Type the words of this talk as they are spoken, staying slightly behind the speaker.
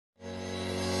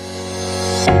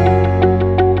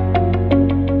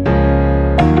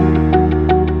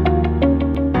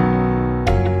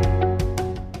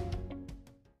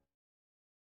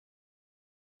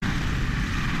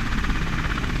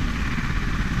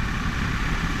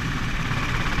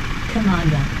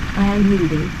Commander, I am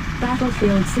Ruby,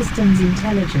 Battlefield Systems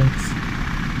Intelligence.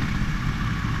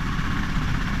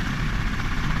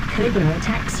 Cobra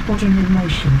attack squadron in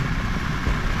motion.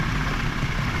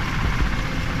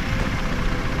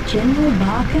 General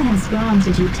Barker has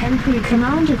granted you temporary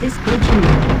command of this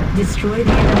platoon. Destroy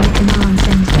the enemy command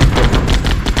center.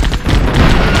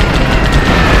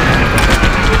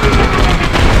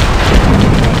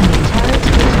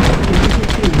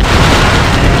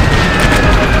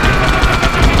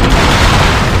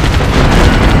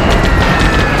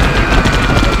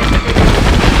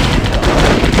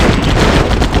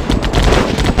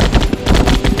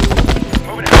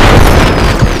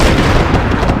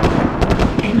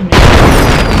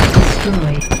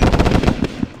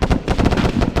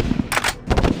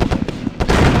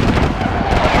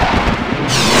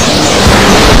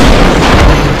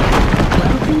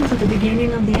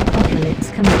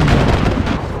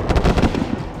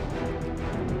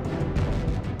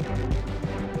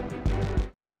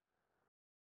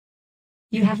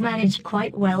 You have managed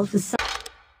quite well for some.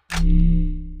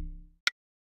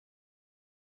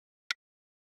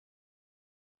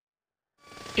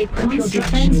 Equip your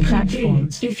defense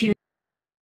platforms. If you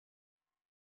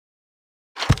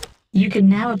can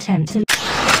now attempt to.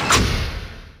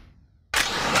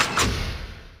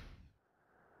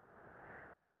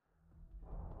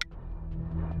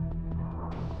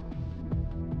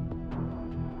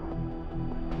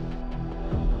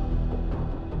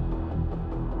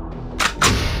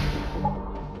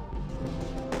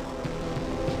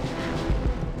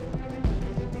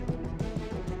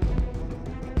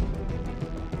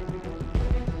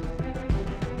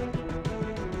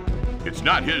 It's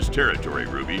not his territory,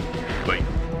 Ruby. Wait.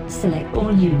 Select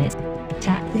all units.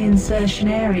 Tap the insertion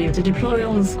area to deploy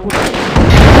all squads.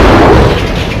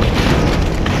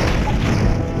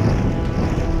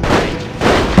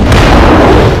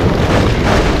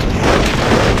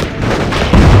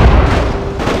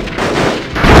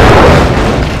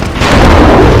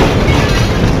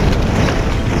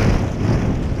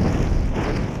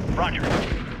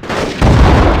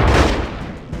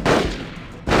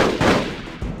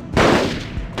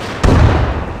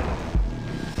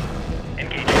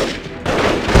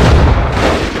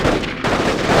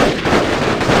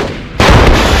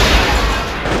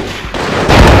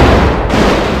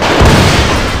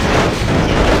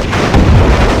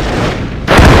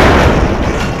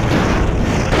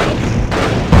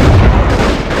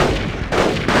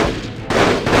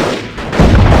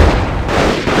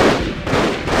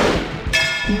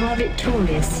 You are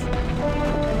victorious.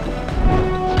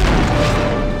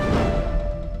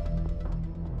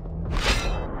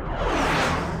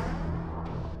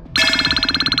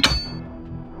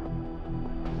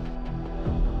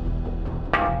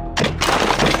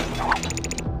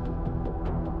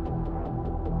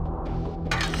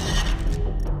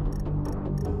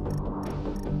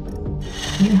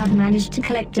 You have managed to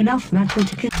collect enough metal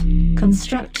to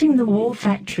constructing the war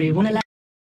factory will allow.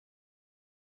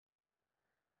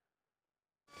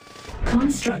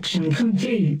 Construction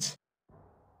complete.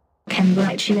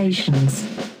 Congratulations.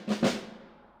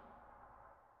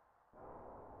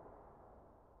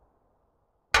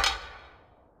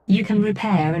 You can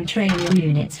repair and train your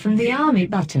units from the Army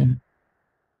button.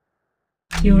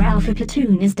 Your Alpha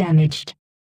platoon is damaged.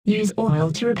 Use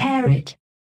oil to repair it.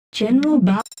 General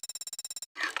Bar.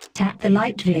 Tap the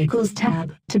Light Vehicles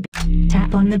tab to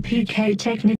tap on the PK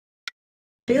Technic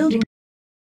building.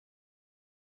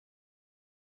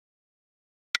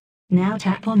 Now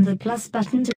tap on the plus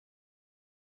button to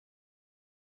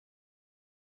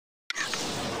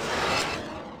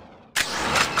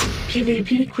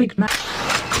PvP Quick Map.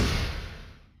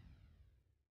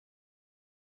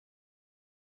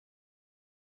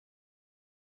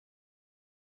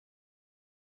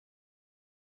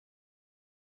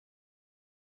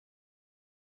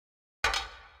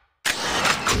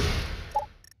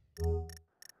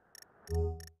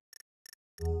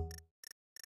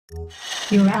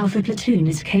 Your Alpha platoon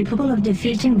is capable of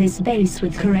defeating this base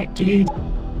with correct lead.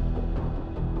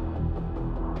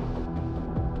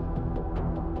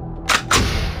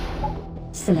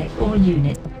 Select all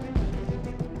units.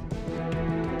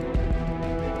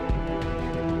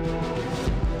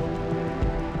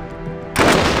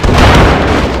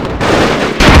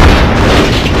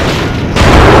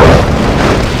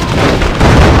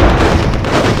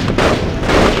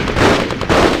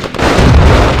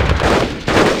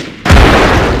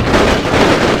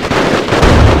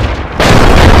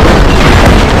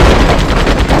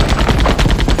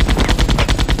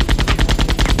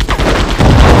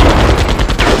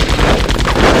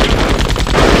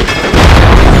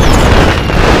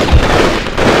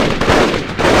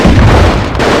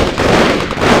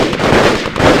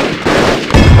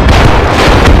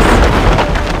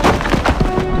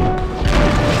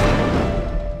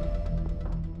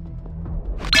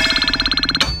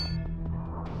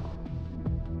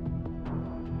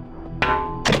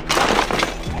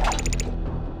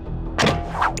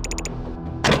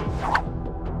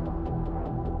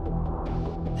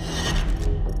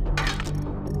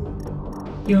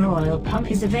 Your oil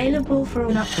pump is available for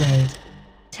an upgrade.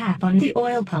 Tap on the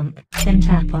oil pump, then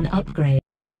tap on upgrade.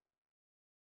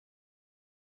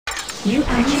 You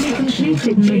actually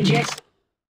completed project.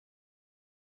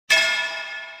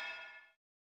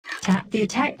 Tap the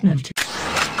attack nav to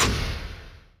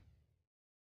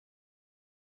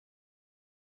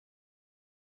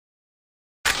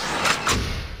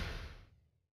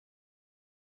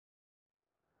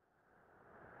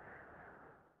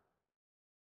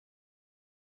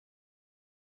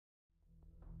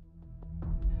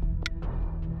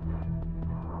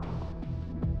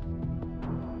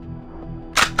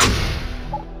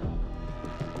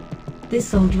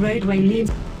this old roadway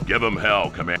leads. Give him hell,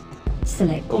 Command.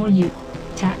 Select all you.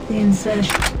 Tap the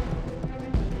insertion.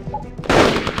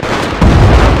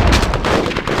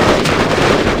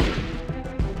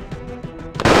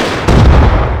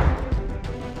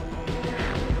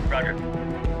 Roger.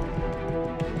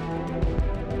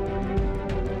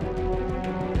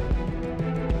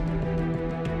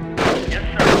 Yes,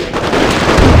 sir.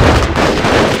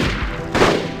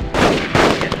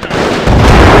 Yes, sir.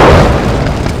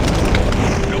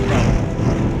 No problem.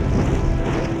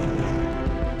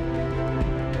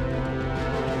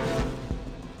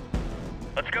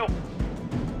 Let's go.